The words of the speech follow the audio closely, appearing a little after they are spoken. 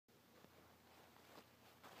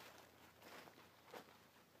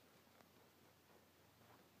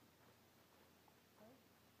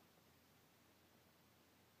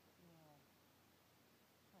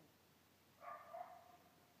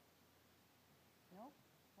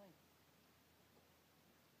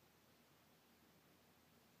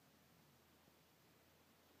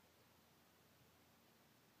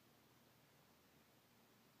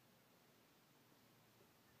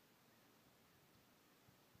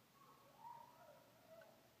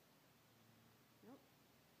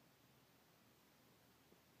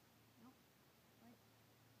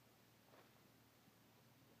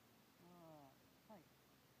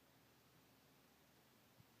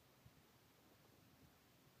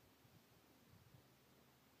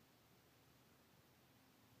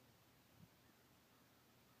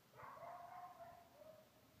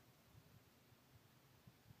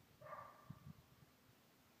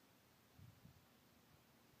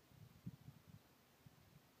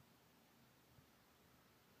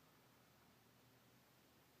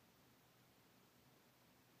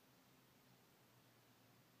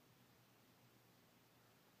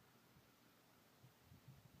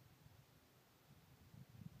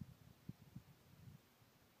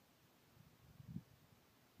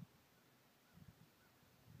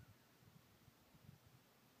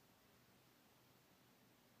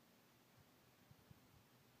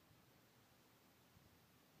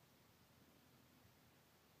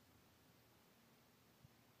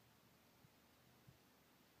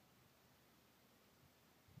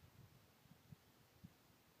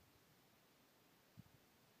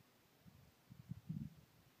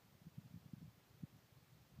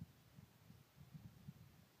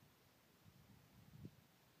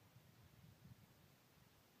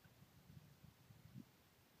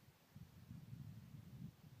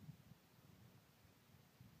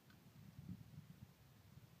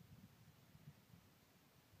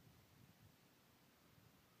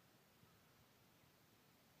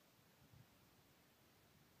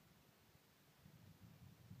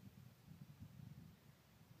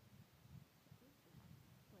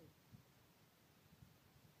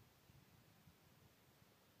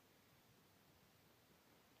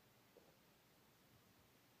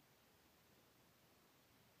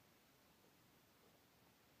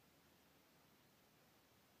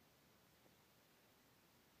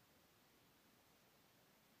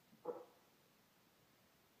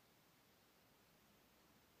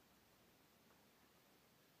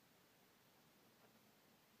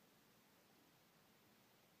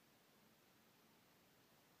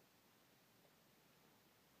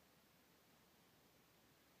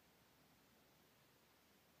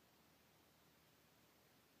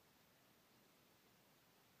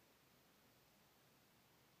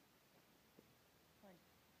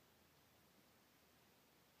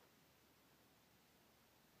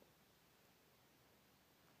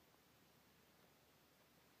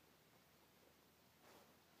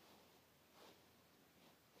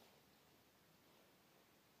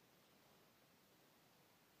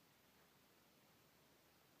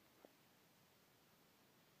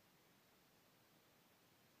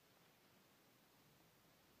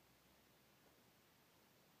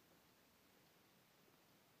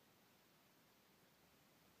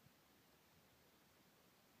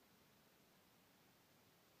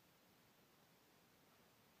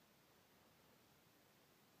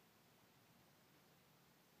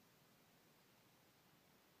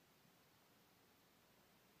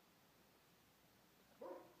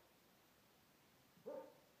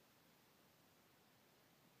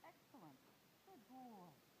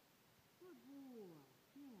boy.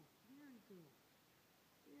 Yes, very good.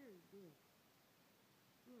 Very good.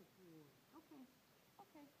 Good boy. Okay.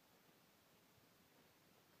 Okay.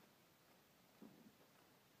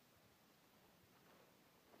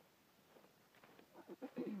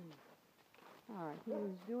 All right, he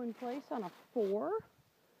was doing place on a 4.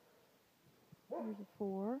 Here's a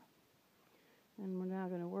 4. And we're now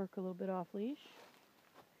going to work a little bit off leash.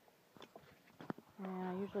 And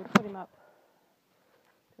I usually put him up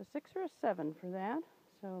to a 6 or a 7 for that.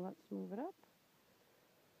 So let's move it up.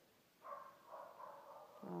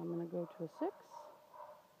 I'm going to go to a 6.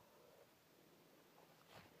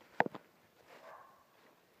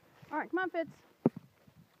 All right, come on, Fitz.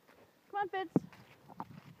 Come on, Fitz.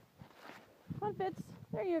 Come on, Fitz.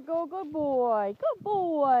 There you go. Good boy. Good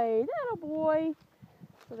boy. That a boy.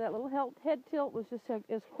 So that little head tilt was just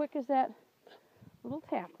as quick as that little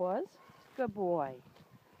tap was. Good boy.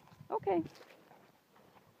 Okay.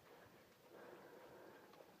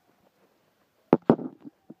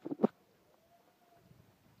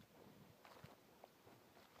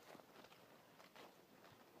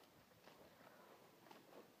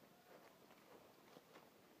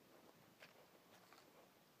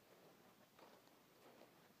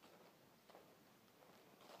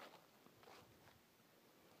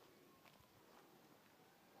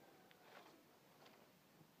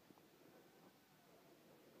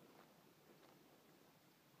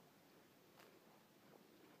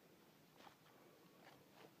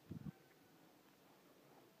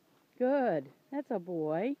 Good. That's a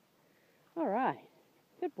boy. All right.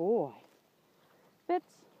 Good boy. Fitz.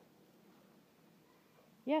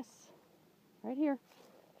 Yes. Right here.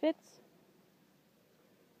 Fitz.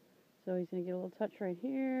 So he's going to get a little touch right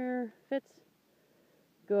here. Fitz.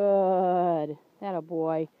 Good. That a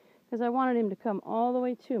boy. Because I wanted him to come all the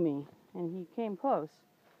way to me. And he came close.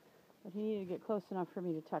 But he needed to get close enough for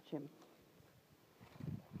me to touch him.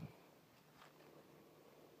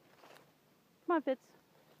 Come on, Fitz.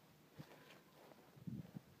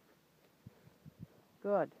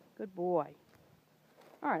 Good. Good boy.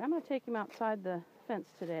 All right, I'm going to take him outside the fence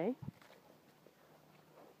today.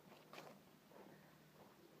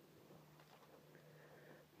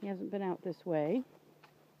 He hasn't been out this way.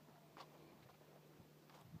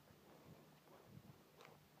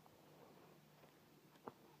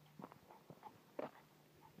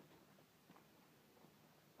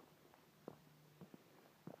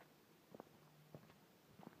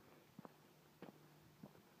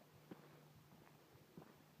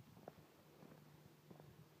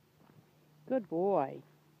 Good boy.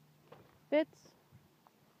 Fitz.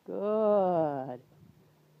 Good.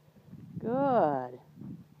 Good. I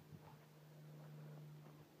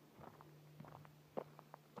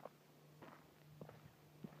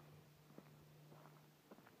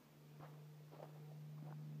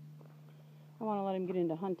want to let him get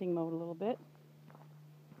into hunting mode a little bit.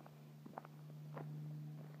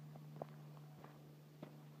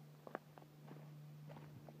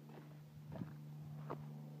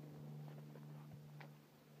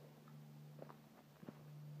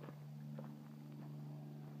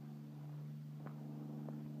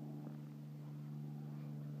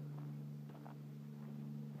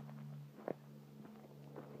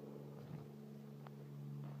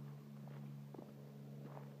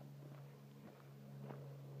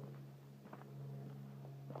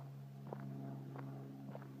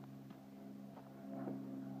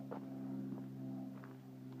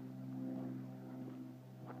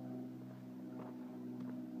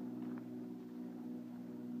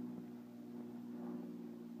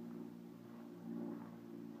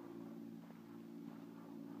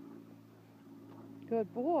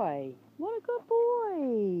 Good boy. What a good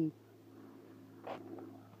boy.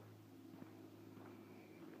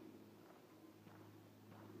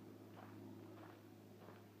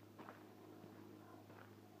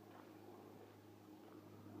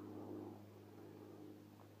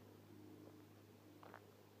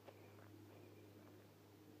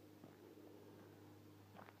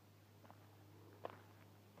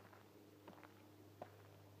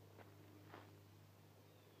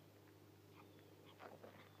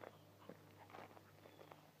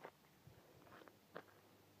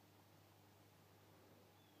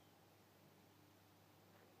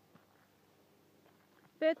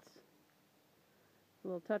 Fitz. A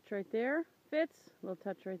little touch right there. Fitz. A little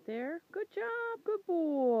touch right there. Good job. Good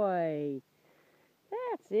boy.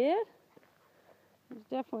 That's it. He's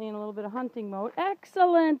definitely in a little bit of hunting mode.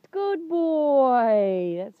 Excellent. Good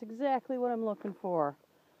boy. That's exactly what I'm looking for.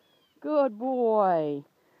 Good boy.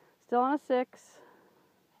 Still on a 6.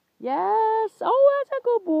 Yes. Oh, that's a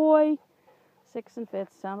good boy. 6 and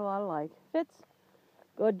Fitz sound a lot alike. Fitz.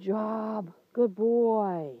 Good job. Good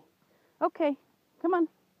boy. Okay, come on.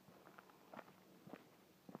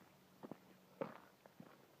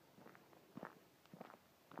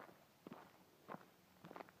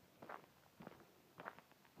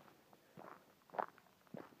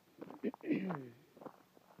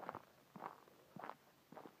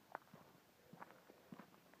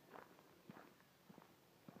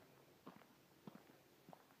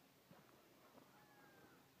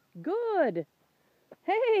 Good.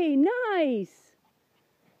 Hey, nice.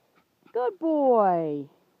 Good boy.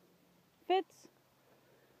 Fitz.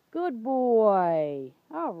 Good boy.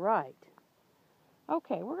 All right.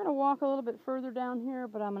 Okay, we're going to walk a little bit further down here,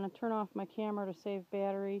 but I'm going to turn off my camera to save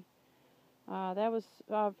battery. That was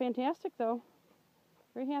fantastic, though.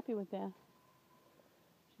 Very happy with that.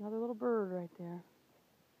 Another little bird right there.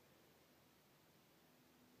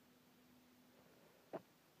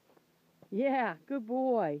 Yeah, good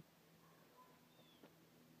boy.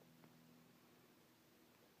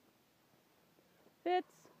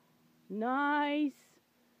 Fitz. Nice.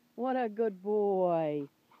 What a good boy.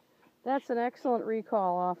 That's an excellent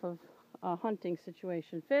recall off of a hunting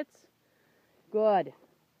situation. Fitz. Good.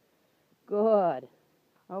 Good.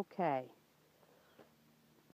 Okay.